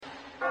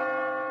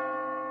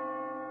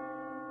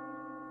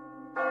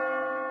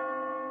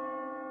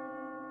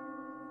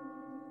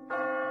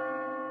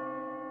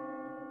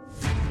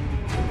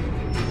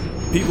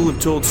People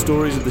have told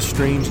stories of the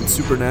strange and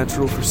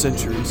supernatural for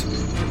centuries.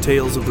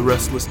 Tales of the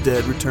restless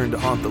dead return to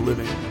haunt the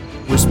living.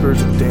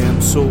 Whispers of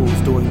damned souls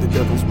doing the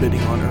devil's bidding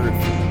on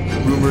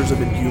earth. Rumors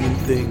of inhuman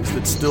things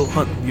that still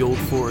hunt the old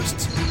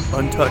forests,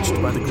 untouched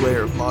by the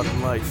glare of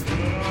modern life.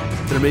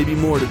 There may be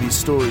more to these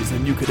stories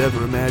than you could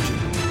ever imagine.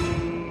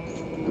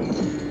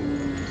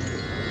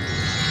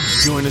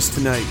 Join us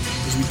tonight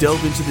as we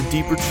delve into the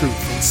deeper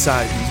truth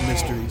inside these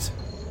mysteries.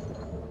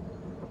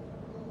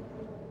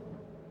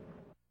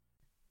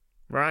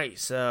 Right,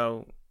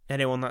 so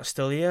anyone that's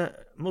still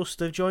here must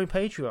have joined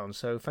Patreon,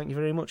 so thank you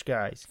very much,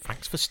 guys.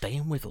 Thanks for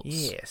staying with us.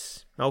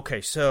 Yes. Okay,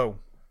 so,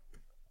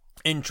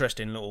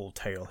 interesting little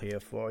tale here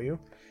for you.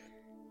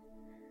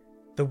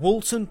 The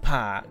Woolton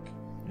Park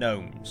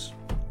Gnomes.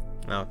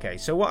 Okay,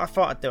 so what I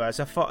thought I'd do is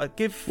I thought I'd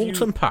give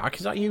Woolton Park,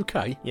 is that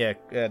UK? Yeah,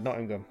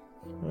 Nottingham.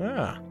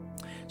 Ah.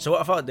 So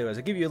what I thought I'd do is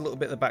I'd give you a little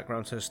bit of the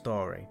background to the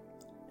story,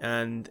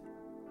 and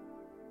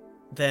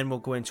then we'll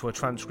go into a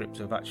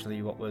transcript of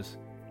actually what was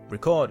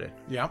recorded.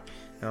 Yeah.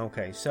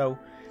 Okay, so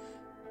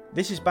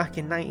this is back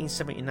in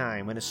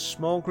 1979 when a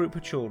small group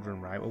of children,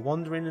 right, were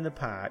wandering in the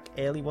park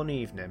early one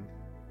evening,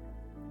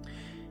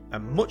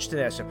 and much to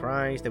their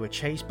surprise, they were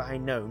chased by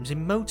gnomes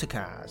in motor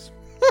cars.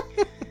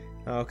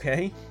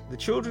 Okay, the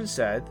children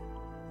said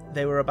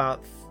there were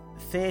about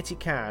 30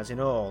 cars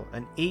in all,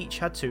 and each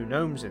had 2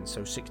 gnomes in,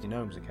 so 60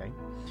 gnomes, okay?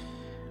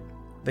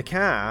 The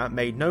car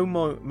made no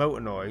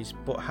motor noise,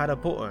 but had a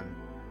button,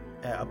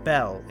 a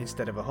bell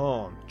instead of a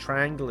horn,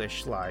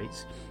 triangle-ish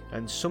lights,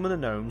 and some of the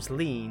gnomes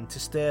leaned to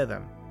steer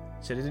them.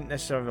 So they didn't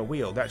necessarily have a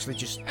wheel, they actually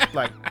just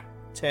like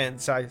turned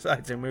side to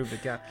side to move the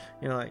car.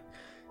 You know, like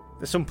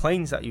there's some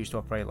planes that used to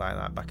operate like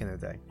that back in the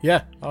day.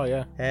 Yeah. Oh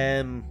yeah.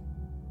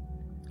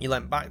 You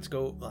leant back to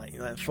go, like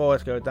you leant forward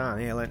to go down.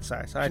 You leant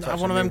side to side.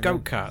 Have one of them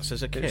go-karts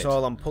as a kid. It's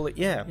all on pulley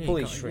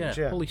strings.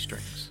 Yeah, pulley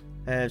strings.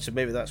 So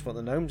maybe that's what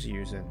the gnomes are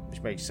using,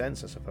 which makes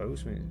sense, I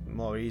suppose. I mean,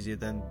 more easier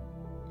than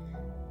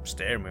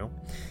steering wheel.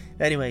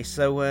 Anyway,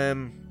 so where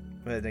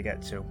did they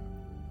get to?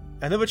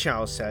 Another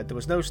child said there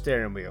was no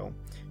steering wheel,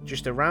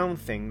 just a round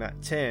thing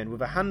that turned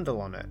with a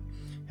handle on it,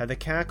 and the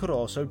car could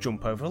also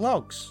jump over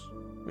logs,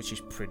 which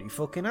is pretty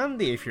fucking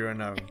handy if you're a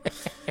gnome.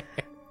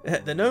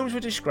 The gnomes were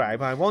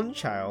described by one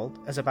child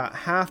as about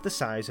half the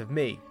size of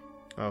me,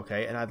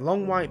 okay, and had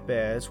long white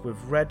beards with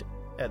red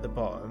at the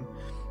bottom.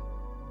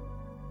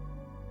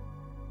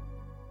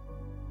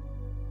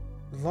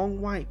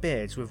 Long white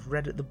beards with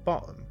red at the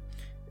bottom,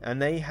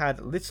 and they had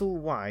little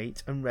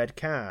white and red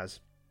cars,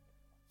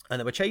 and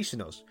they were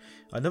chasing us.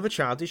 Another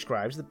child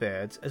describes the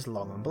beards as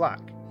long and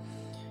black.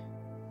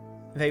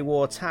 They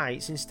wore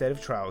tights instead of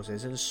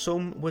trousers, and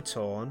some were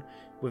torn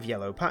with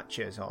yellow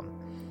patches on.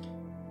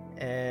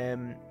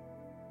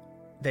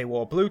 They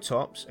wore blue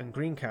tops and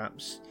green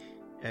caps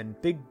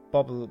and big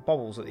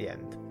bobbles at the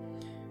end.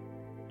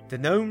 The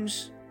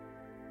gnomes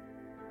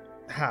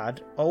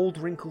had old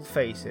wrinkled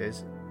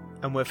faces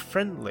and were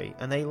friendly,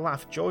 and they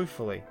laughed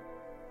joyfully.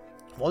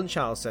 One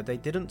child said they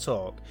didn't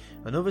talk,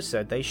 another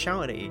said they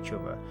shouted at each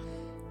other,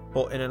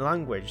 but in a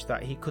language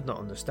that he could not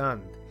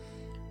understand.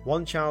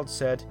 One child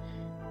said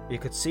you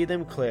could see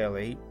them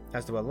clearly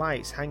as there were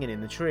lights hanging in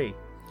the tree.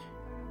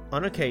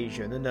 On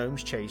occasion the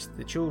gnomes chased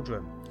the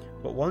children,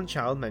 but one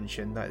child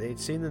mentioned that they had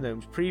seen the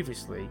gnomes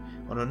previously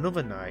on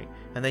another night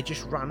and they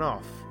just ran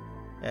off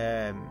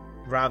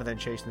rather than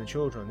chasing the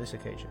children on this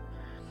occasion.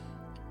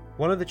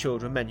 One of the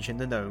children mentioned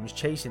the gnomes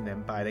chasing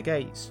them by the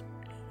gates,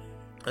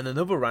 and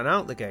another ran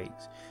out the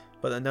gates,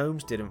 but the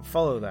gnomes didn't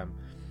follow them.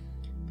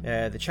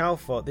 The child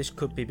thought this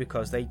could be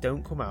because they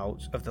don't come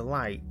out of the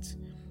light,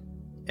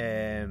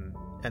 and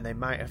they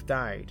might have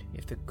died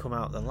if they come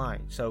out of the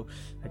light. So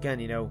again,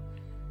 you know,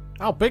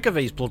 how big are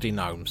these bloody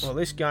gnomes? Well,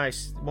 this guy,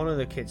 one of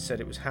the kids said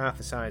it was half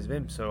the size of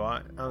him, so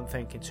I'm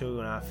thinking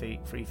 2.5 feet,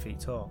 3 feet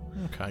tall.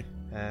 Okay.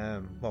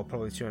 Well,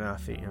 probably 2.5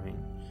 feet. I mean,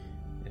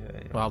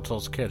 well, how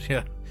tall's a kid?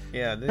 Yeah.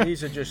 Yeah,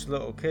 these are just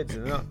little kids.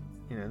 They're not,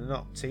 they're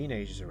not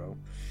teenagers or all.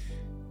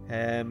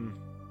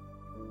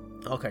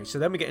 Okay, so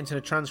then we get into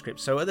the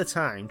transcripts. So at the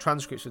time,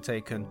 transcripts were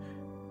taken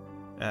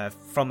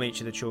from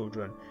each of the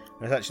children.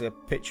 There's actually a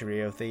picture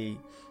here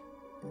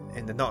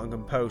in the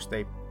Nottingham Post.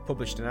 They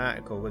published an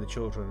article with the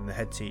children and the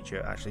head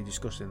teacher actually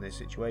discussing this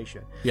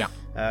situation. Yeah.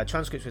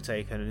 Transcripts were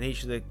taken, and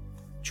each of the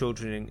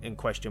children in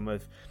question were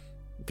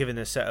given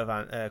a set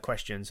of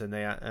questions, and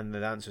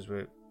the answers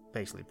were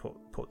basically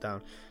put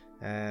down.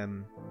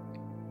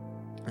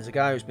 There's a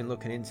guy who's been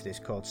looking into this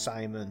called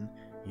Simon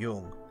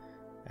Young,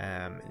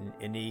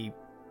 and he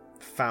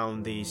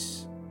found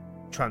these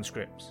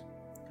transcripts,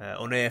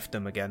 unearthed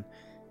them again,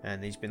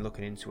 and he's been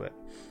looking into it.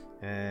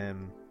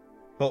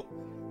 But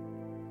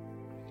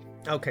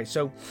okay,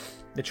 so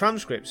the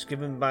transcripts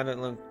given by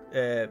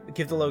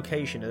give the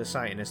location of the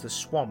sighting as the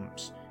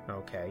swamps.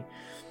 Okay,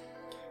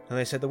 and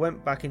they said they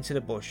went back into the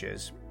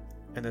bushes,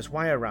 and there's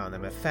wire around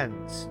them. A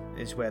fence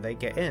is where they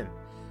get in.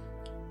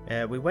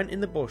 We went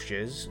in the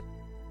bushes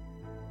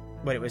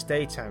when it was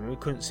daytime, and we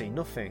couldn't see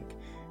nothing,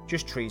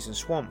 just trees and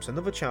swamps.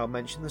 Another child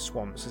mentioned the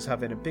swamps as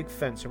having a big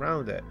fence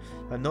around it,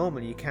 and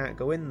normally you can't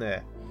go in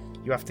there.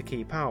 you have to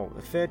keep out.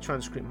 The third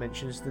transcript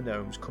mentions the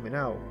gnomes coming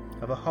out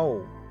of a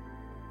hole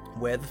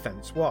where the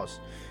fence was.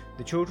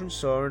 The children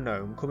saw a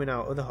gnome coming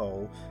out of the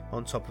hole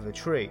on top of a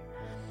tree.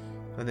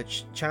 And the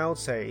child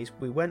says,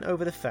 we went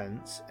over the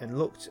fence and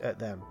looked at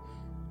them,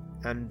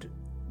 and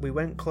we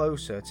went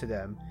closer to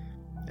them,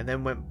 and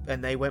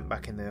they went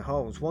back in their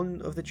holes.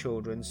 One of the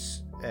children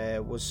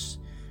was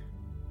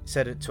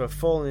said to have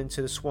fallen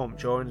into the swamp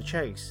during the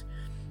chase,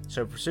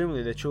 so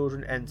presumably the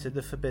children entered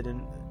the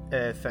forbidden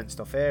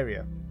fenced-off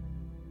area,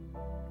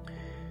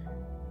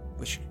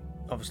 which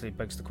obviously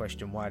begs the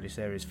question why this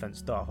area is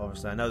fenced off.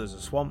 Obviously, I know there's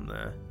a swamp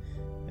there,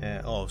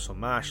 or some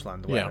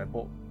marshland, or whatever,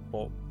 but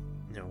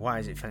why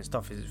is it fenced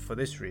off? Is it for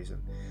this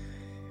reason?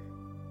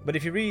 But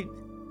if you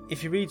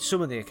read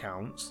some of the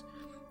accounts,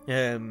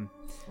 they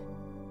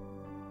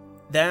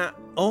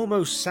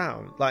almost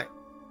sound like,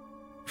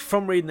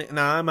 from reading it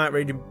now, I might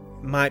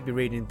be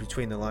reading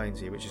between the lines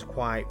here, which is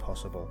quite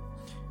possible.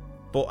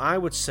 But I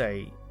would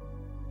say,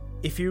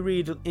 if you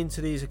read into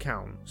these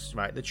accounts,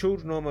 right, the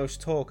children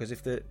almost talk as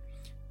if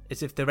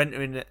they're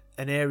entering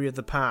an area of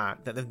the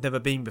park that they've never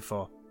been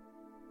before.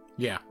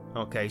 Yeah.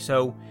 Okay,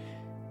 so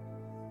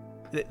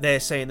they're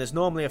saying there's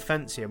normally a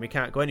fence here and we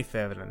can't go any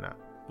further than that.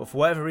 But for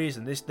whatever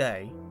reason, this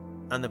day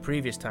and the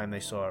previous time they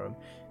saw them,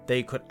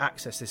 they could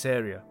access this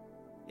area.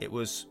 It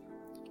was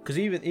because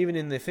even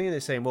in the thing they're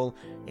saying, well,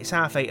 it's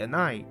 8:30 at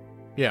night.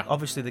 Yeah.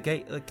 Obviously, the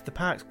gate, the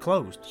park's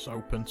closed. It's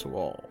open to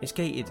all. It's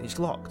gated. It's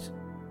locked.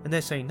 And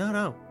they're saying,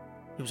 no,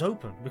 it was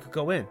open. We could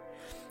go in.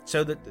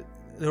 So that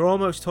they're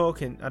almost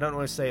talking. I don't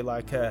want to say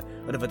like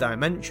another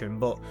dimension,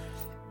 but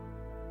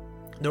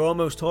they're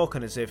almost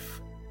talking as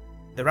if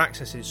they're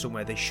accessing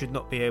somewhere they should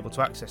not be able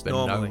to access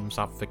normally. The gnomes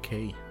have the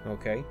key.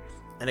 Okay.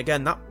 And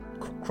again, that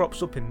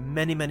crops up in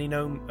many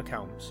gnome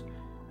accounts.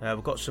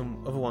 We've got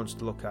some other ones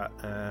to look at.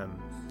 I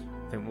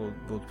think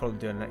we'll probably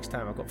do it next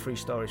time. I've got 3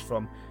 stories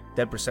from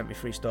Deborah. Sent me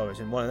 3 stories,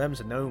 and one of them's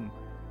a gnome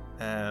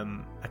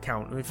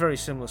account with very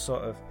similar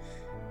sort of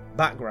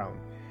background.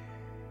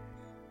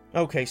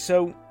 Okay,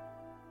 so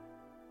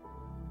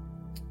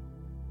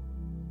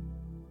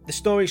the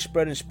story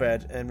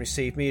spread and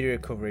received media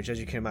coverage, as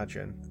you can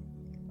imagine.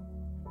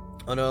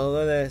 And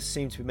although there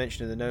seem to be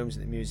mention of the gnomes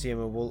at the Museum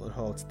of Woolton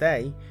Hall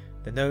today,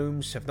 the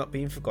gnomes have not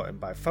been forgotten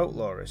by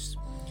folklorists.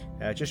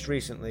 Just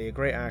recently, a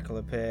great article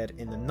appeared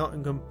in the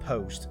Nottingham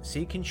Post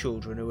seeking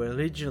children who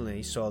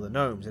originally saw the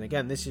gnomes. And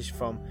again, this is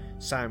from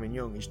Simon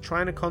Young. He's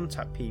trying to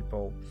contact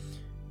people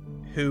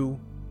who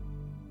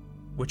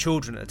were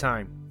children at the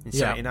time in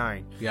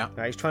 79. Yeah.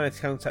 He's trying to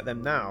contact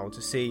them now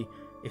to see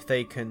if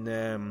they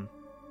can,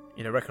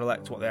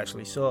 recollect what they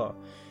actually saw.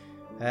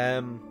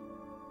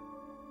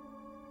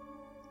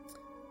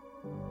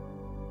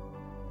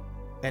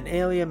 An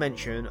earlier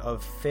mention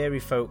of fairy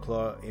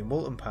folklore in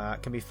Woolton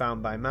Park can be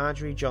found by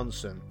Marjorie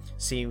Johnson,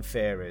 Seeing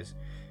Fairies,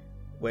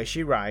 where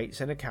she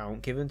writes an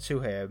account given to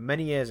her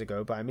many years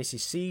ago by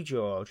Mrs. C.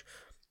 George,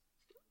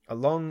 a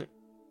long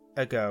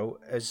ago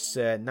as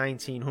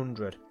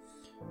 1900,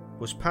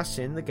 was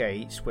passing the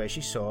gates where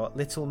she saw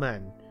little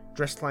men,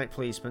 dressed like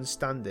policemen,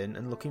 standing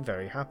and looking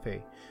very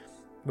happy.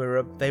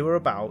 They were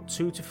about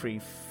 2 to 3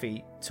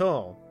 feet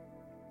tall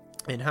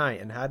in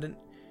height and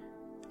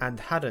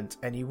hadn't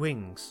any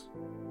wings.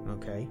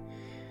 Okay.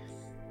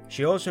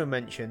 She also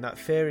mentioned that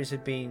fairies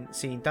had been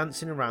seen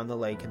dancing around the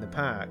lake in the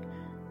park.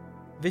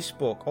 This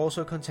book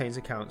also contains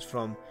accounts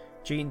from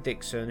Jean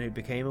Dixon, who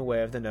became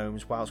aware of the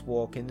gnomes whilst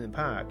walking in the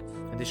park,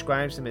 and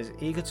describes them as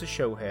eager to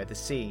show her the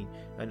scene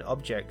and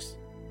objects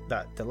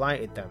that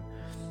delighted them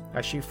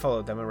as she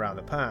followed them around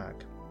the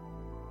park.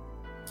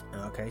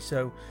 Okay,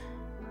 so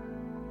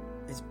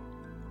there's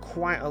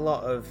quite a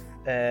lot of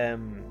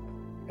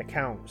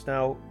accounts.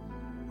 Now,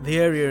 the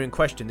area in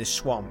question, this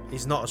swamp,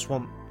 is not a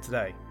swamp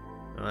today.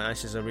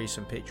 This is a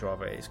recent picture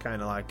of it. It's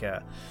kind of like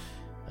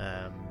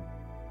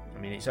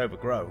it's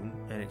overgrown,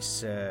 and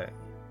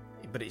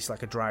but it's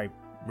like a dry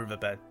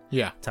riverbed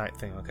type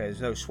thing. Okay,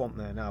 there's no swamp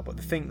there now, but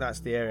they think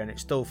that's the area, and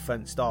it's still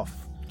fenced off.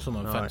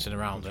 Someone fencing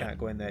around it. You can't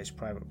go in there, it's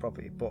private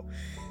property. But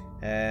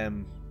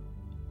again,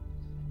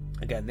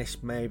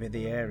 this may be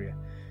the area.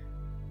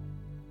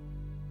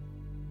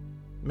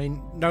 I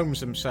mean,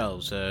 gnomes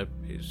themselves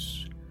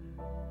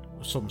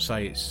some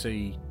say it's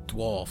the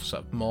dwarfs that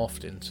have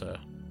morphed into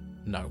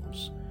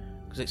gnomes,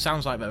 because it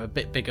sounds like they're a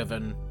bit bigger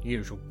than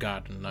usual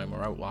garden gnome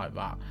or out like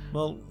that.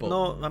 Well,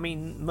 no, I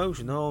mean,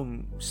 most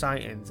gnome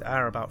sightings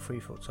are about 3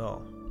 foot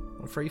tall.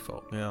 3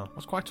 foot? Yeah.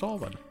 That's quite tall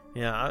then.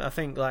 Yeah, I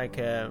think like,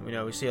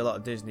 we see a lot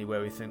of Disney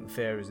where we think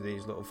fairies are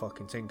these little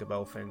fucking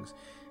Tinkerbell things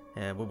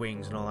with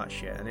wings and all that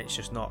shit, and it's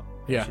just not.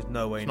 Yeah. It's just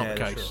no way near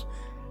the case.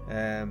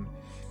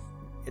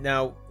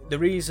 Now, the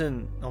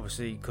reason,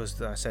 obviously,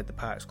 because I said the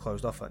park's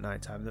closed off at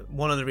night time,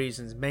 one of the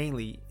reasons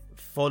mainly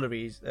for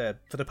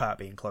the park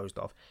being closed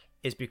off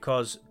is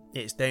because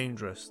it's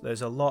dangerous.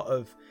 There's a lot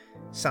of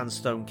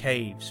sandstone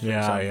caves, for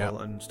example,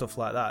 and stuff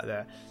like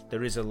that.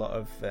 There is a lot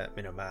of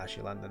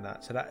marshy land and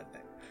that. So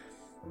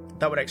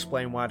that would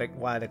explain why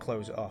they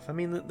close it off. I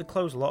mean, they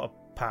close a lot of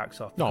parks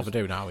off. No, they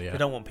do now. Yeah, they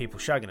don't want people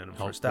shagging in them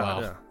for a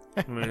start. Well.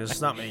 I mean,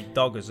 there's not many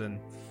doggers and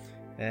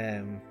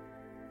and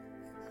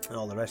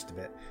all the rest of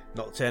it.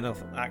 Nocturnal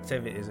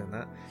activities and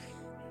that.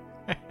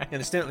 And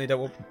they certainly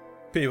don't want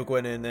people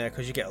going in there,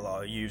 because you get a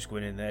lot of youths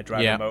going in there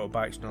driving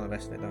motorbikes and all the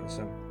rest of it, don't you?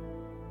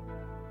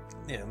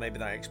 So, maybe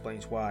that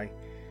explains why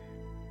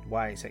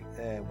it's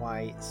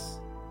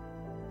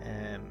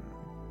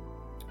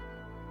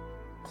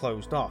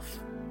closed off.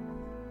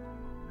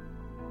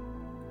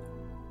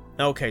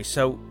 Okay,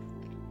 so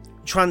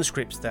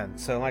transcripts then.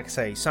 So, like I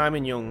say,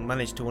 Simon Young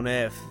managed to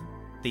unearth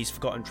these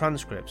forgotten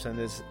transcripts, and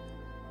there's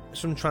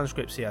some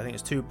transcripts here. I think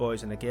it's 2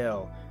 boys and a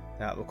girl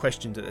that were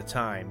questioned at the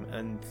time,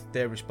 and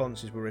their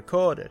responses were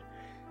recorded.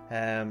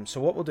 So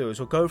what we'll do is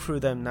we'll go through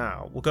them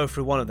now. We'll go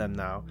through one of them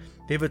now.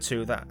 The other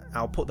 2, that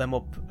I'll put them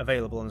up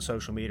available on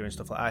social media and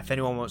stuff like that, if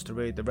anyone wants to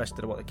read the rest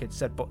of what the kids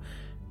said. But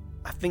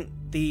I think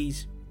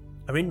these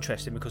are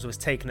interesting because it was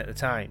taken at the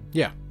time.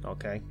 Yeah.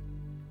 Okay.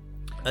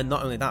 And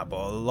not only that, but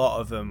a lot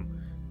of them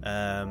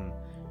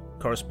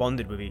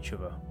corresponded with each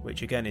other,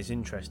 which again is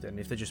interesting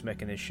if they're just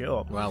making this shit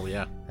up. Well,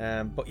 yeah.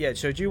 But yeah,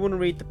 so do you want to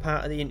read the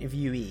part of the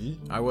interviewee?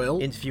 I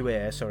will.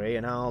 Interviewer, sorry,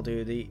 and I'll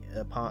do the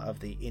part of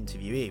the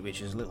interviewee,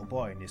 which is a little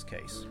boy in this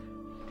case.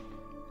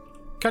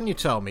 Can you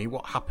tell me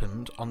what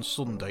happened on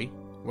Sunday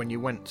when you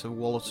went to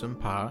Wallerton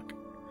Park?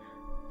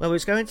 Well, we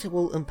was going to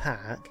Walton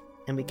Park,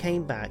 and we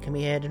came back and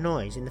we heard a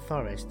noise in the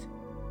forest.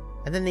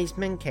 And then these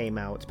men came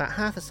out, about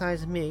half the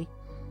size of me,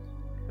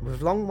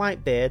 with long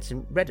white beards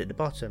and red at the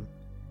bottom.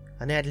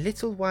 And they had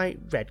little white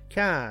red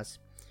cars.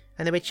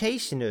 And they were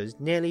chasing us,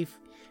 nearly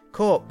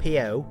caught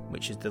P.O.,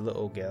 which is the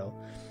little girl.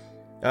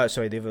 Oh,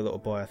 sorry, the other little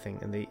boy, I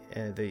think. And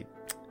the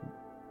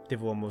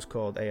other one was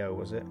called A.O.,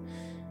 was it?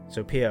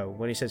 So P.O.,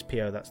 when he says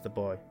P.O., that's the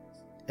boy.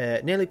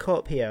 Nearly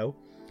caught P.O.,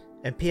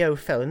 and P.O.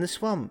 fell in the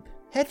swamp,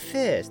 head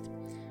first.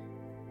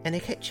 And they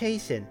kept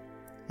chasing,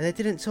 and they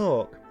didn't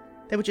talk.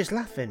 They were just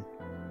laughing.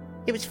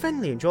 It was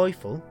friendly and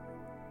joyful.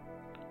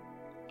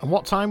 And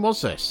what time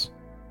was this?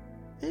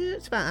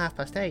 It's about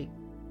 8:30.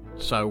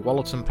 So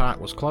Wallerton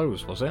Park was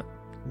closed, was it?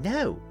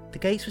 No, the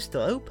gates were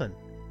still open.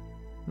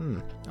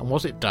 And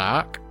was it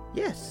dark?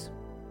 Yes.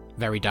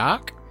 Very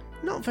dark?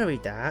 Not very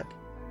dark.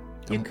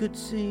 You could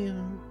see...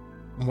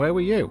 And where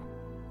were you?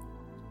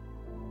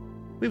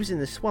 We was in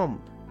the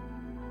swamp.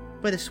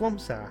 Where the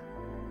swamps are.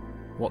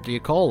 What do you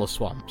call the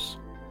swamps?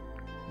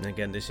 And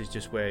again, this is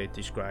just where it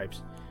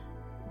describes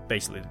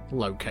basically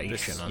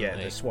Location.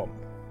 the swamp.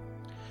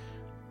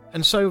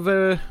 And so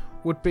there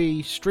would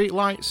be street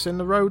lights in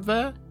the road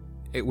there?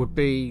 It would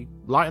be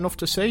light enough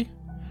to see?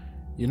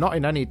 You're not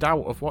in any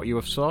doubt of what you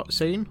have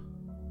seen?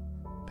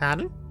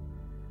 Pardon?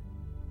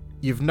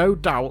 You've no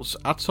doubts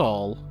at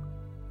all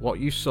what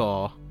you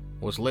saw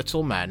was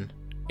little men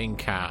in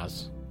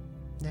cars?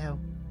 No.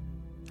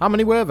 How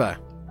many were there?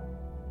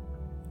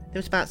 There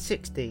was about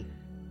 60.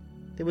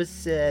 There was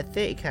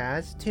 30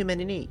 cars, 2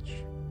 men in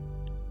each.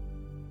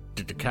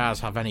 Did the cars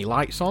have any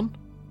lights on?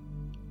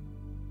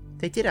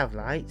 They did have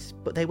lights,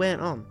 but they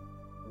weren't on.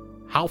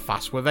 How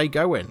fast were they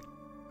going?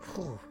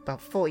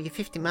 About 40 or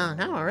 50 miles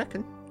an hour, I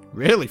reckon.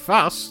 Really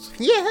fast?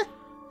 Yeah.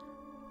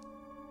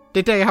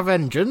 Did they have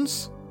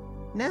engines?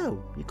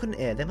 No, you couldn't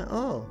hear them at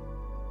all.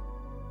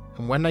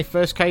 And when they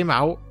first came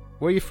out,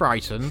 were you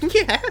frightened?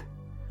 Yeah.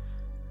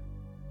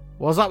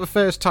 Was that the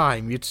first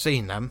time you'd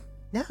seen them?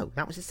 No,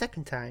 that was the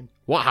second time.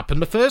 What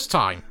happened the first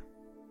time?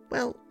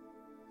 Well,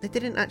 they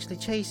didn't actually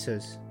chase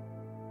us.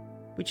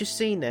 We just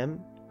seen them,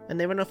 and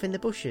they ran off in the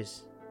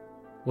bushes.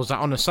 Was that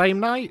on the same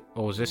night,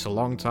 or was this a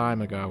long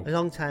time ago? A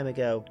long time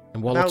ago.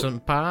 In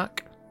Wallerton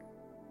Park?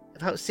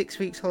 About 6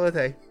 weeks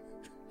holiday.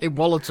 In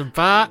Wallerton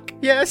Park?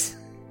 Yes.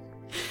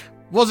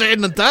 Was it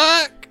in the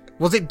dark?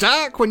 Was it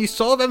dark when you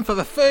saw them for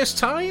the first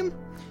time?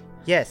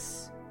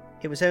 Yes.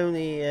 It was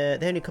only,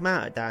 they only come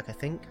out at dark, I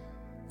think.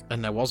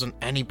 And there wasn't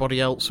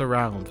anybody else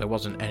around? There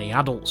wasn't any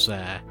adults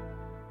there?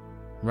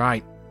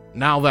 Right.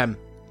 Now then,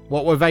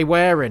 what were they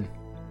wearing?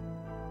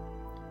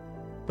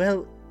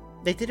 Well,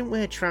 they didn't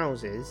wear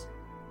trousers.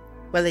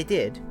 Well, they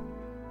did.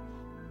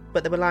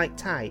 But they were like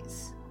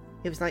tights.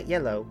 It was like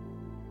yellow.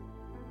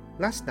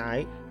 Last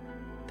night,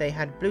 they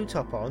had blue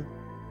top on,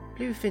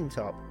 blue fin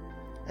top,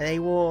 and they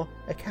wore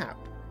a cap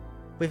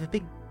with a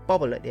big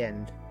bobble at the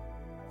end.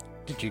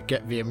 Did you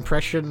get the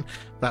impression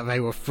that they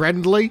were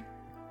friendly?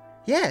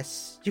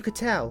 Yes, you could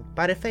tell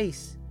by their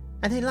face.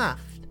 And they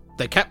laughed.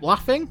 They kept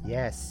laughing?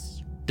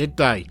 Yes. Did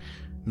they?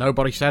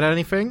 Nobody said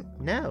anything?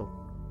 No.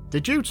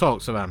 Did you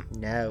talk to them?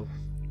 No.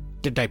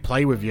 Did they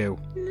play with you?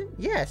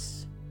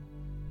 Yes.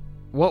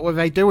 What were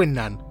they doing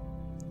then?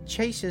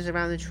 Chasing us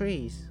around the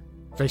trees.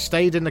 They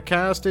stayed in the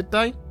cars, did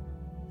they?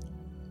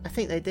 I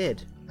think they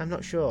did. I'm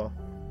not sure.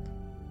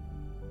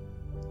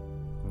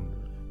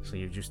 So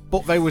you just...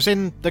 But they was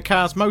in the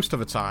cars most of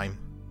the time?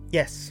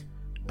 Yes.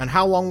 And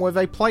how long were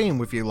they playing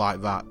with you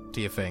like that,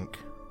 do you think?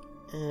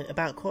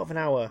 About a quarter of an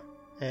hour.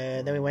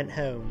 Then we went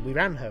home. We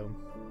ran home.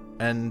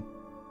 And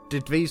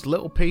did these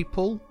little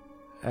people...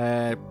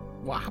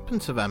 what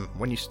happened to them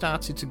when you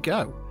started to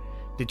go?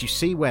 Did you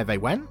see where they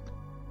went?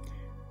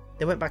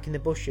 They went back in the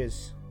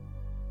bushes.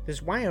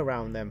 There's wire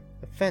around them,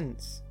 a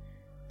fence,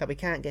 that we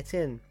can't get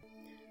in.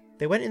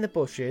 They went in the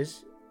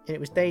bushes, and it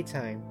was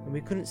daytime, and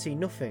we couldn't see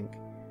nothing.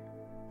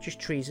 Just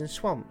trees and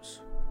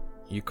swamps.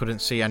 You couldn't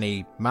see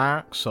any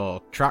marks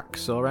or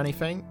tracks or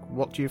anything?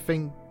 What do you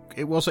think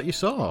it was that you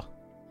saw?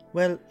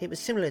 Well, it was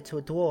similar to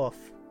a dwarf.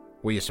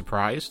 Were you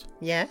surprised?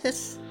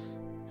 Yes.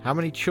 How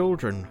many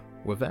children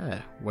were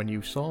there when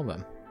you saw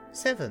them?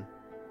 7.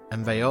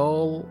 And they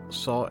all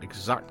saw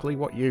exactly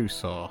what you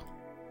saw.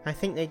 I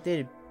think they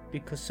did,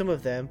 because some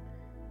of them,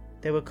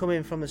 they were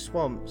coming from the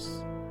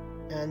swamps,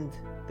 and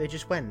they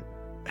just went.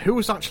 Who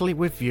was actually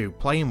with you,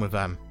 playing with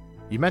them?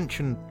 You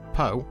mentioned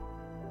Poe.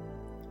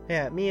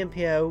 Yeah, me and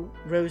P.O.,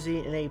 Rosie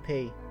and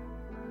AP.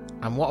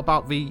 And what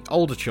about the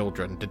older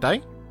children, did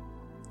they?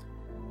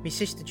 My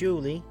sister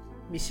Julie,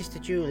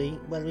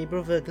 well, my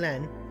brother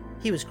Glenn,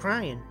 he was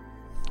crying.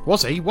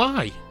 Was he?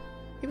 Why?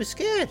 He was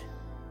scared.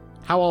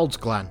 How old's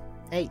Glenn?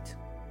 8.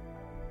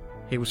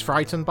 He was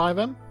frightened by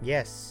them?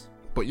 Yes.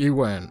 But you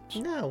weren't.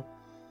 No.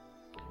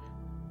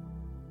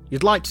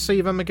 You'd like to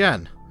see them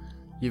again?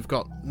 You've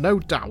got no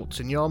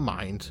doubt in your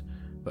mind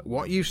that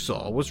what you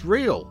saw was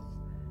real.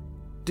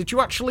 Did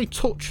you actually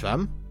touch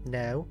them?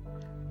 No.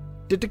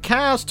 Did the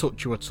cars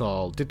touch you at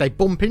all? Did they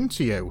bump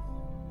into you?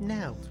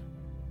 No.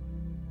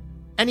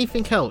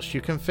 Anything else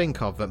you can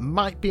think of that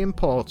might be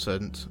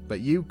important that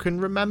you can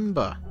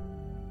remember?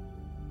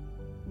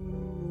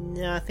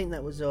 No, I think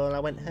that was all. I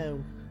went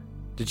home.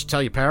 Did you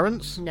tell your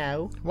parents?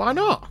 No. Why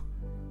not?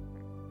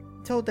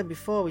 Told them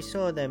before we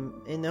saw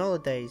them in the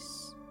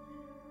holidays.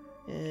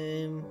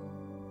 And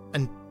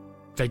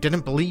they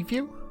didn't believe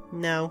you?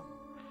 No.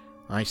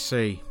 I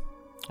see.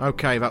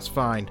 Okay, that's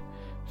fine.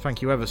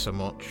 Thank you ever so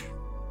much.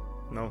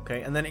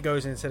 Okay, and then it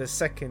goes into the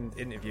second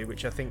interview,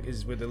 which I think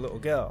is with a little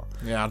girl.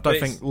 Yeah, I don't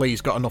think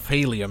Lee's got enough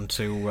helium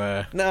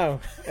to... No,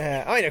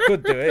 I mean, I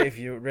could do it if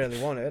you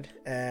really wanted.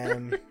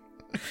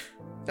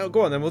 Oh,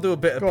 go on then, we'll do a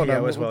bit of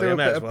PO as well. Yeah,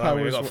 may as well.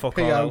 We've got fuck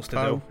all else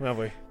to do, have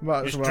we?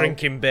 Just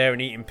drinking beer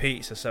and eating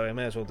pizza, so we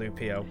may as well do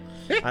PO.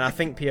 And I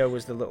think PO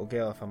was the little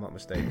girl, if I'm not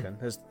mistaken.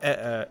 There's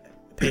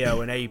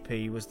PO and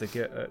AP was the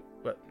girl.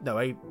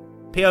 No,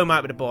 PO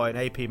might be the boy and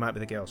AP might be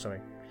the girl, sorry.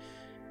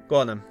 Go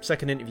on then,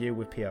 second interview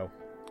with PO.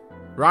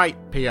 Right,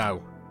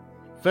 P.O.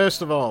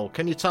 First of all,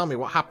 can you tell me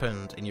what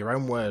happened, in your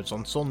own words,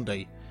 on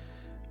Sunday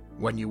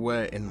when you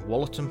were in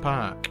Wallerton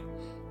Park?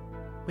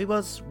 We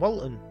was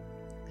Walton.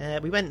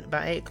 We went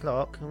about 8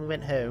 o'clock and we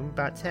went home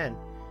about 10.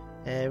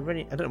 I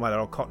don't know why they're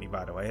all Cockney,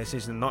 by the way. This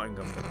isn't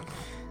Nottingham.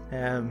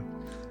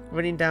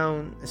 Running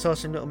down, I saw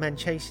some little men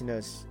chasing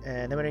us.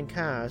 They were in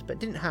cars, but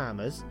didn't harm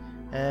us.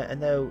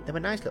 And though they were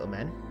nice little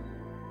men.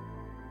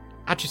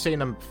 Had you seen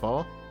them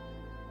before?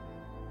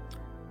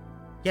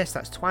 Yes,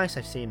 that's twice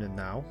I've seen them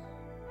now.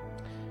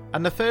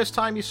 And the first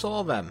time you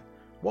saw them,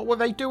 what were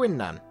they doing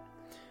then?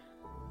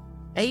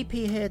 AP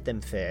heard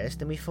them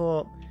first, and we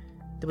thought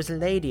there was a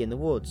lady in the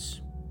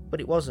woods, but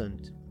it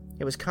wasn't.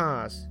 It was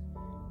cars.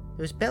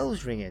 There was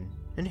bells ringing,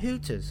 and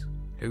hooters.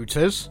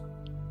 Hooters?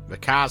 The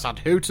cars had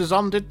hooters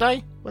on, did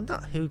they? Well,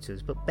 not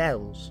hooters, but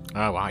bells.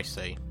 Oh, I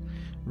see.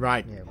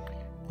 Right. Yeah.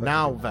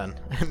 Now then,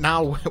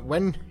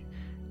 when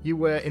you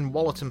were in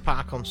Wallerton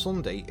Park on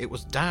Sunday, it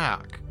was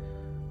dark.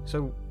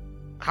 So,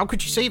 how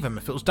could you see them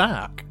if it was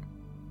dark?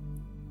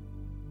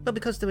 Well,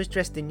 because they was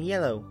dressed in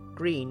yellow,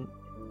 green,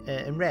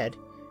 and red,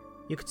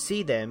 you could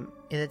see them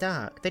in the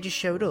dark. They just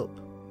showed up.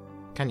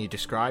 Can you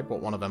describe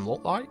what one of them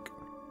looked like?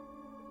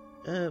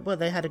 Well,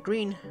 they had a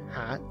green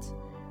hat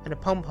and a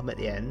pom-pom at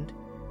the end.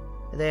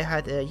 They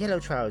had yellow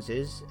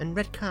trousers and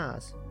red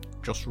cars.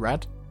 Just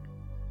red?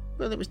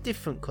 Well, it was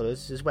different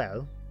colours as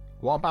well.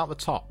 What about the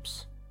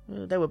tops?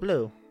 They were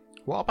blue.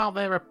 What about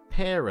their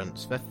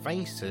appearance, their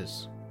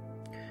faces?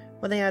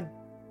 Well, they had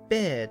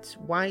beards,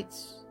 white,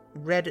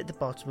 red at the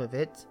bottom of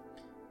it.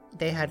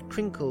 They had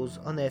crinkles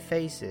on their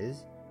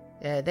faces.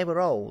 They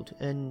were old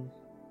and...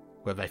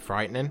 Were they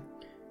frightening?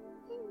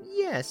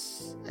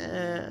 Yes.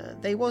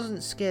 They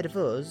wasn't scared of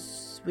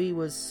us. We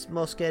was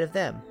more scared of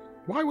them.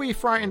 Why were you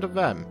frightened of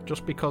them?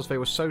 Just because they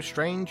were so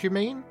strange, you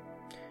mean?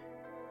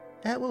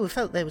 Well, we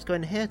felt they was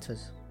going to hurt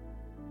us.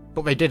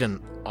 But they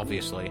didn't,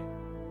 obviously.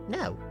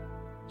 No.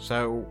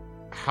 So,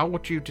 how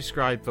would you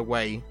describe the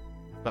way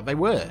that they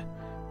were?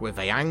 Were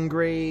they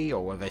angry,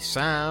 or were they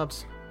sad?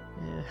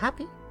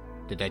 Happy.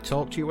 Did they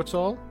talk to you at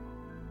all?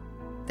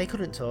 They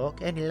couldn't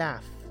talk, only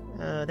laugh.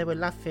 They were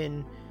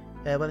laughing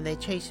when they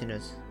were chasing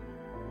us.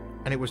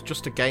 And it was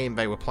just a game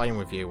they were playing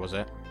with you, was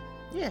it?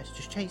 Yes,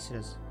 just chasing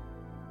us.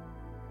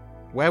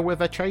 Where were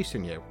they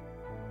chasing you?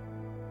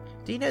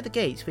 Do you know the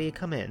gates where you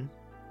come in?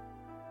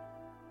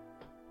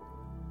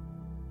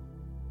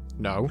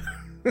 No.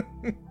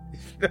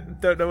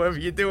 Don't know whether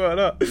you do or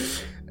not.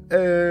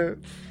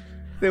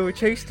 They were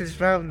chasing us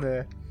round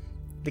there.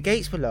 The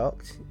gates were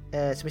locked,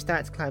 so we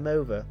started to climb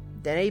over.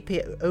 Then AP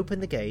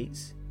opened the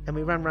gates, and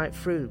we ran right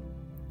through.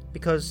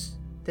 Because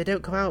they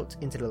don't come out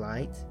into the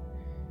light.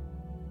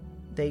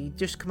 They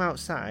just come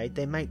outside,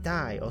 they might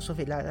die, or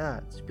something like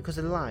that, because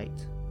of the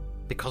light.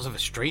 Because of the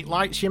street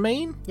lights, you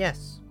mean?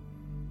 Yes.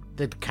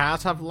 Did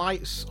cars have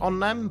lights on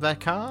them, their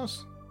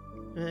cars?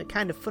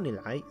 Kind of funny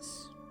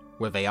lights.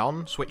 Were they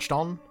on, switched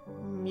on?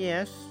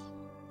 Yes.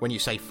 When you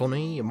say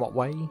funny, in what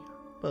way?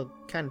 Well,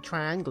 kind of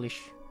trianglish.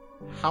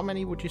 How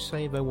many would you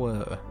say there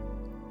were?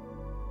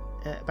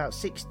 About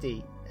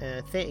 60.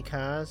 30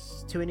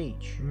 cars, 2 in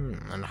each.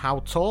 And how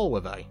tall were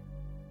they?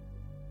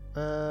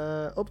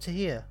 Up to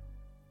here.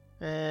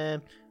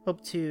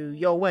 Up to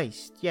your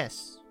waist,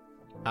 yes.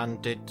 And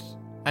did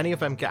any of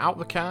them get out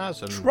the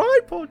cars and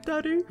Tripod,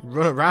 Daddy!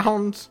 run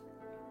around?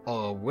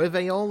 Or were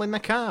they all in the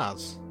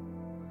cars?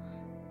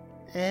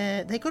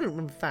 They couldn't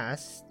run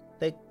fast.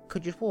 They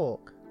could just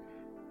walk.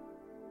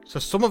 So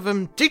some of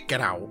them did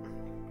get out.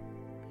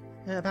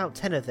 About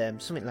 10 of them,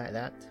 something like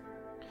that.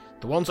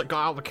 The ones that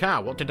got out of the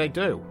car, what did they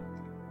do?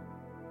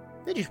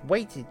 They just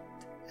waited,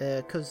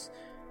 because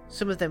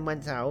some of them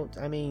went out,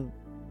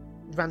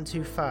 ran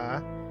too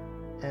far,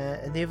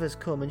 and the others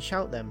come and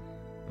shout them.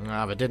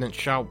 They didn't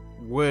shout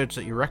words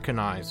that you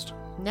recognised.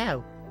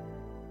 No.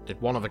 Did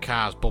one of the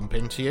cars bump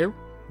into you?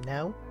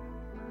 No.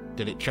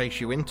 Did it chase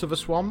you into the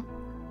swamp?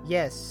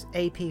 Yes,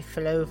 AP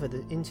fell over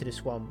into the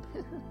swamp.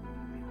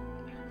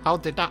 How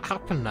did that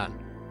happen then?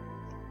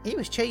 He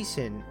was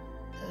chasing,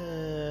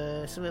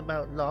 something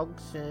about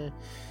logs,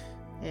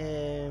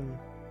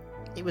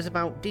 it was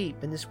about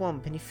deep in the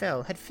swamp and he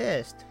fell head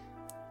first.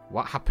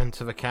 What happened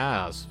to the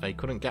cars? They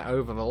couldn't get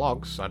over the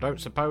logs, I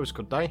don't suppose,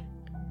 could they?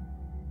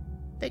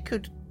 They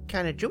could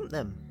kind of jump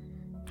them.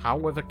 How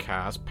were the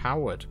cars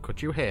powered?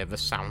 Could you hear the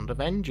sound of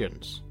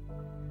engines?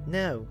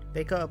 No,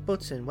 they got a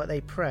button what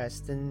they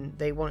pressed and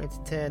they wanted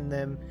to turn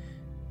them,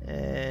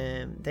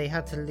 they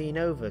had to lean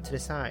over to the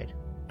side.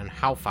 And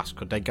how fast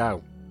could they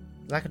go?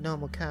 Like a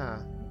normal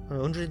car.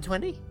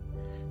 120?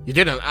 You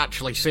didn't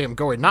actually see them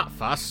going that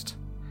fast.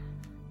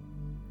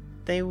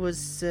 They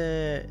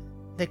could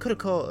have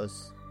caught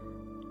us.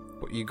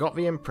 But you got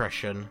the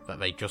impression that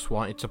they just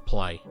wanted to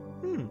play.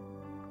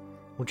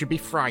 Would you be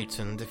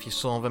frightened if you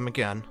saw them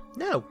again?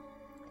 No.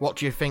 What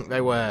do you think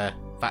they were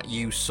that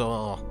you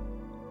saw?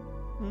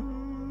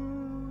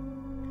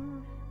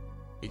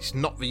 It's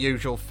not the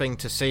usual thing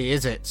to see,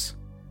 is it?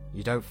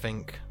 You don't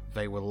think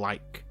they were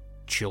like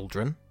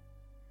children?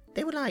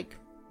 They were like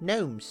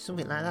gnomes,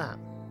 something like that.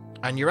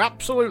 And you're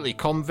absolutely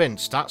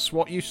convinced that's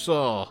what you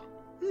saw?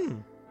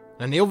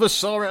 And the others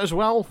saw it as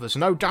well? There's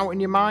no doubt in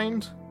your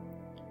mind?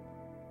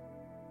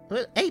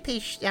 Well, AP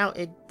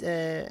shouted,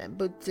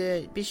 but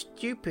be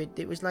stupid.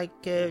 It was like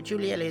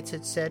Julie Elliott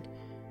had said.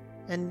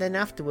 And then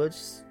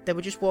afterwards, they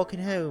were just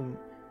walking home.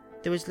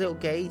 There was a little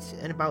gate,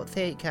 and about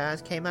 30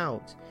 cars came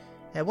out,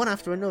 one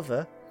after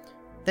another.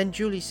 Then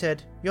Julie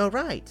said, "You're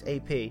right,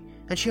 AP,"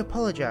 and she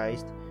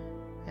apologised.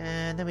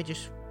 And then we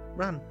just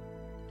ran.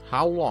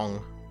 How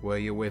long were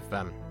you with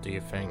them, do you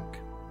think?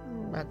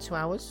 About 2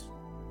 hours.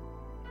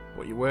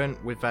 But you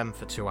weren't with them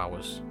for 2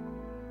 hours.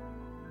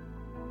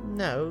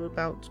 No,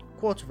 about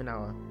quarter of an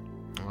hour.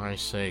 I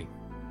see.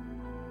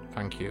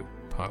 Thank you,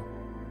 Poe.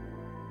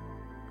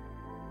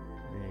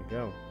 There you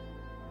go.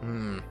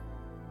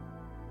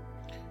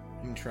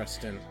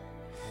 Interesting.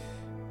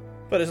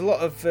 But there's a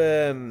lot of,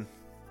 there's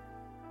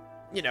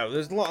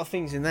a lot of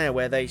things in there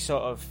where they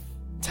sort of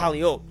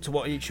tally up to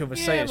what each other's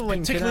saying.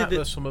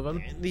 Particularly some of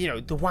them.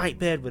 The white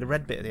bird with a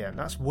red bit at the end.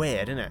 That's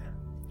weird, isn't it?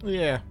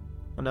 Yeah.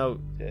 I know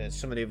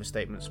some of the other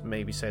statements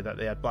maybe say that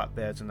they had black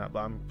birds and that,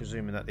 but I'm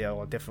presuming that they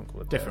are different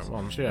coloured birds. Different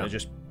ones, yeah. They're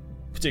just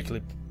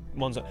particularly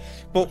ones that...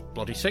 But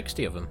Bloody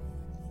 60 of them.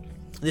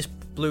 this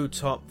blue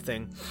top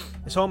thing,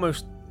 it's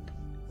almost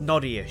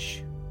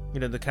Noddy-ish.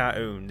 The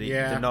cartoon,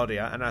 the Noddy.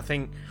 And I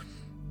think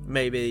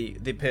maybe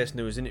the person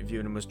who was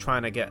interviewing him was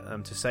trying to get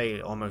them to say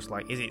it almost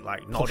like, is it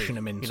like Noddy? Pushing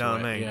him into You know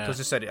what I it, mean? yeah. Because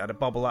they said it had a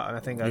bobble out, and I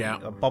think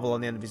a bobble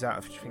on the end of his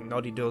hat, which I think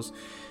Noddy does.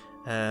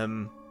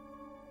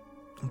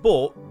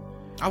 But...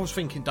 I was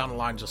thinking down the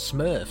lines of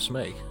Smurfs,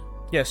 me.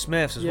 Yeah,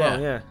 Smurfs as well,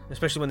 yeah.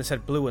 Especially when they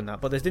said blue and that.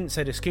 But they didn't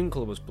say the skin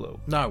colour was blue.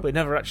 No. But it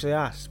never actually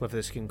asked whether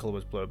the skin colour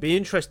was blue. It'd be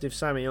interesting if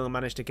Simon Young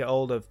managed to get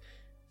hold of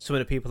some of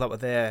the people that were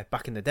there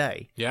back in the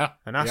day. Yeah.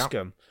 And ask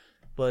them.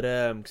 But,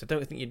 because I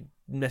don't think you'd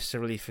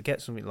necessarily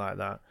forget something like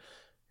that.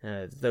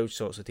 Those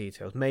sorts of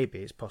details. Maybe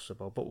it's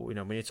possible. But,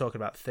 when you're talking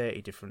about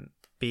 30 different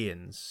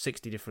beings,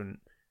 60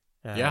 different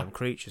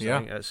creatures, I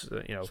think that's,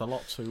 It's a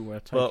lot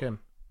to take in.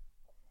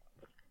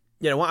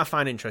 What I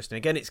find interesting,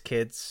 again, it's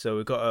kids, so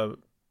we've got to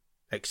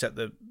accept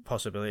the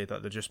possibility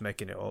that they're just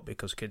making it up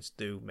because kids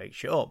do make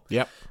shit up.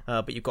 Yep.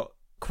 But you've got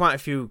quite a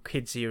few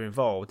kids here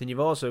involved, and you've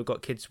also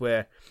got kids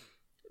where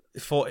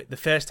for the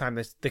first time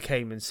they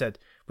came and said,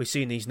 "We've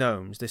seen these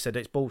gnomes," they said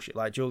it's bullshit,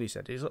 like Julie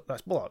said,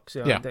 that's bollocks.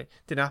 It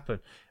didn't happen.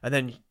 And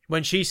then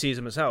when she sees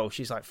them herself,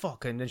 she's like,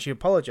 "Fuck," and then she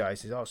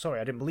apologises. "Oh, sorry,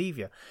 I didn't believe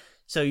you."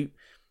 So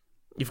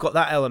you've got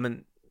that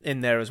element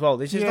in there as well.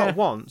 This is not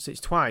once,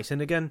 it's twice.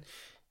 And again,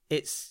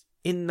 it's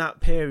in that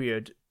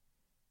period,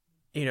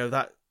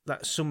 that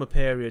summer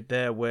period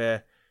there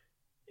where,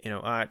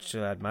 I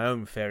actually had my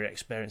own fairy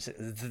experience at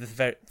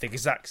the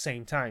exact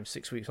same time,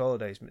 6 weeks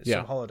holidays,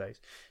 some holidays,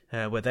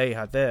 where they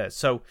had theirs.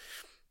 So,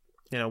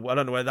 I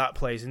don't know where that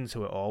plays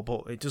into it all,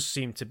 but it does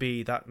seem to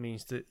be that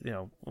means that,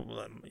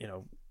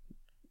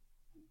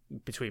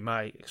 between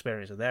my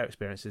experience and their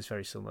experience is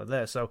very similar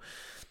there. So,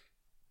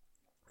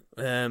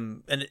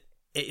 and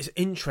it's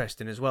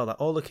interesting as well that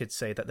all the kids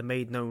say that they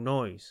made no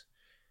noise.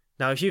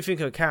 Now, if you think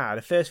of a car,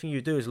 the first thing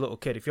you do as a little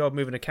kid, if you're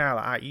moving a car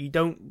like that, you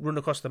don't run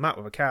across the map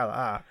with a car like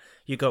that.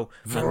 You go,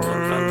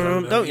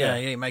 don't you? Yeah,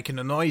 you're making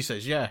the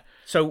noises, yeah.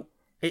 So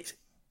it's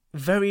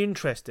very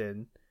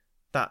interesting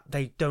that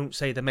they don't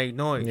say they made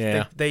noise.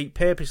 Yeah. They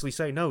purposely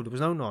say, no, there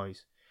was no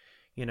noise.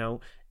 You know?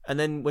 And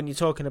then when you're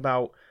talking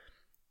about,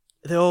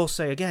 they all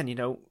say again,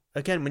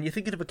 when you're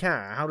thinking of a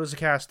car, how does a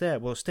car steer?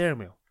 Well, a steering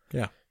wheel.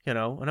 Yeah. I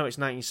know it's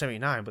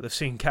 1979, but they've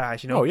seen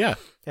cars, Oh, yeah.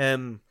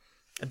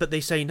 But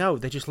they say no,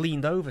 they just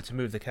leaned over to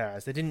move the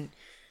cars. They didn't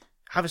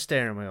have a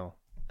steering wheel.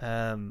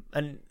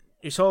 And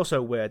it's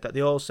also weird that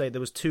they all say there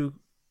was 2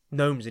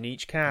 gnomes in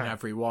each car. In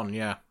every one,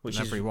 yeah. Which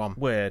in every is one.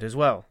 weird as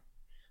well.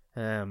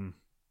 I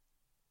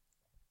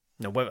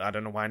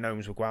don't know why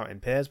gnomes would go out in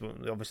pairs,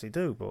 but they obviously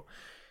do. But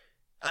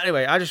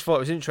anyway, I just thought it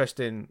was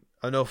interesting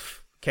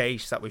enough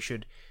case that we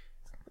should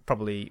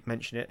probably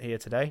mention it here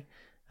today.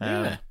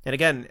 Yeah. And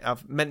again,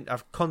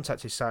 I've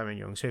contacted Simon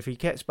Young, so if he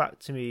gets back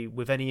to me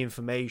with any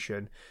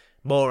information,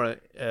 more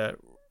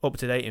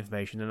up-to-date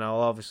information, then I'll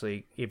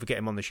obviously either get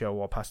him on the show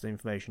or pass the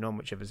information on,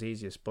 whichever's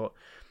easiest. But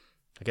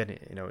again,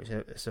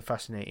 it's a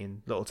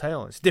fascinating little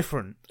tale. It's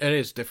different. It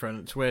is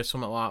different. It's weird,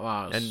 something like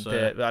that.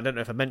 And I don't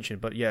know if I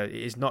mentioned, but yeah, it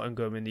is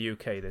Nottingham in the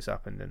UK this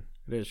happened in.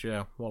 It is,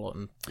 yeah.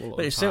 Wallerton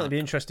but it'd certainly be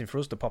interesting for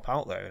us to pop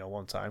out there,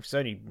 one time. It's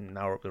only an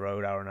hour up the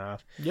road, hour and a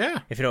half. Yeah.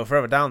 If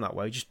further down that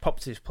way, just pop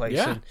to this place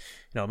and,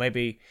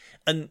 maybe...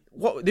 And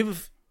what the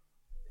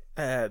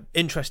other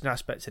interesting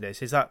aspect to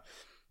this is that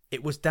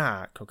it was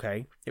dark,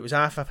 okay? It was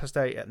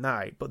 8:30 at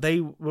night, but they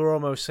were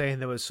almost saying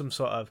there was some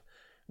sort of...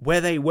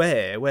 Where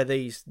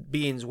these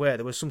beings were,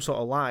 there was some sort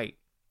of light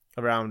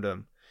around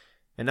them.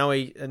 And now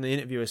the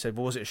interviewer said,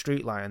 well, was it a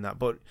street light and that?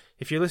 But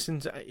if you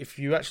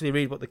actually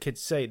read what the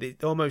kids say,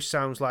 it almost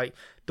sounds like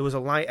there was a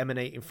light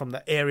emanating from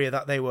the area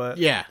that they were,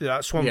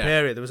 that swamp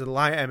area. There was a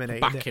light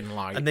emanating. Backing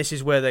light. And this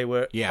is where they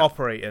were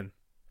operating.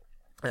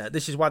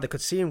 This is why they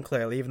could see them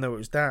clearly, even though it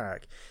was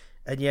dark.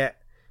 And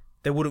yet,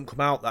 they wouldn't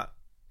come out that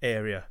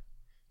area.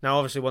 Now,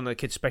 obviously, one of the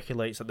kids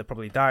speculates that they'd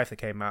probably die if they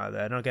came out of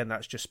there. And again,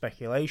 that's just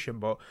speculation,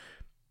 but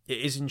it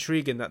is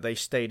intriguing that they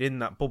stayed in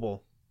that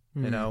bubble,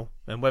 and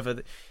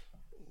whether...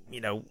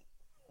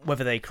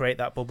 whether they create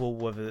that bubble,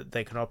 whether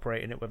they can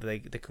operate in it, whether they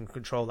can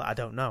control that, I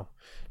don't know.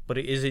 But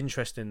it is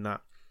interesting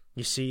that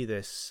you see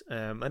this.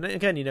 And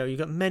again, you've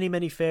got many,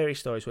 many fairy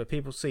stories where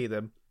people see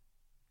them,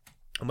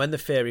 and when the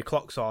fairy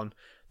clocks on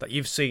that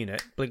you've seen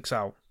it, blinks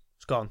out,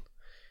 it's gone.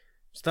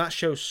 So that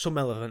shows some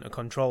element of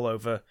control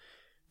over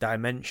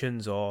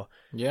dimensions, or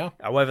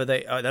however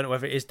I don't know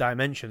whether it is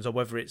dimensions or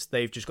whether it's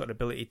they've just got an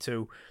ability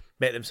to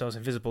make themselves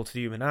invisible to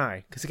the human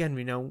eye. Because again,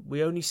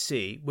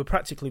 we're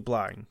practically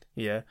blind.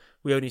 Yeah,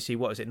 we only see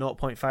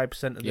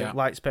 0.5% of the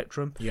light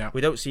spectrum. Yeah,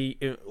 we don't see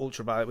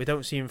ultraviolet, we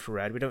don't see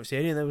infrared, we don't see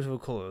any of those other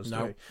colours.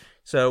 No. Right?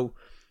 So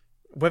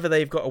whether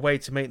they've got a way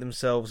to make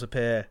themselves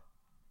appear,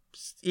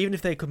 even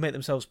if they could make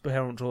themselves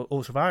appear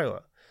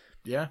ultraviolet,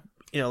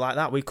 like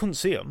that, we couldn't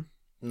see them.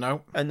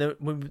 No, and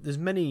there's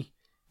many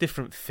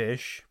different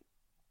fish,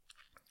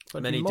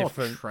 many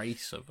different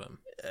trace of them.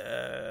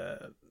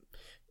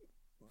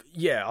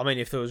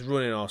 If there was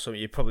running or something,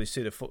 you'd probably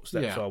see the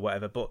footsteps or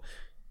whatever. But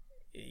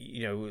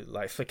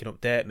like flicking up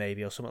dirt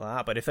maybe or something like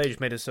that. But if they just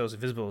made themselves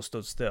invisible and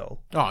stood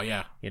still,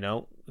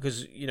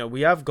 because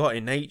we have got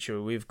in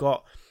nature, we've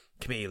got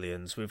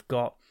chameleons, we've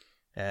got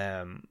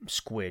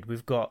squid,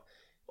 we've got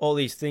all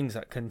these things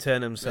that can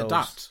turn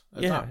themselves,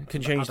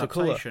 can change the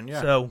colour.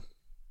 Yeah. So.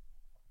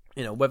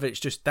 Whether it's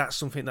just that's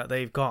something that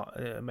they've got,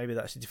 maybe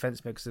that's a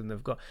defense mechanism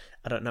they've got.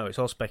 I don't know. It's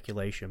all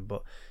speculation,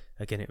 but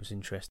again, it was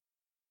interesting.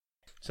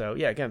 So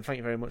again, thank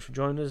you very much for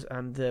joining us,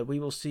 and we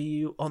will see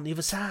you on the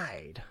other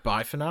side.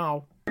 Bye for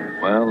now.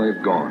 Well,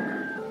 they've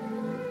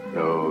gone.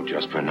 No,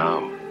 just for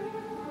now.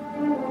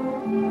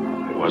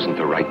 It wasn't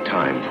the right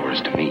time for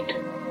us to meet.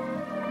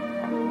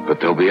 But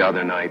there'll be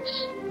other nights,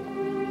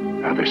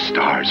 other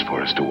stars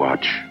for us to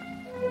watch.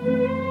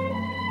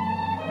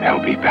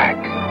 They'll be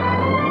back.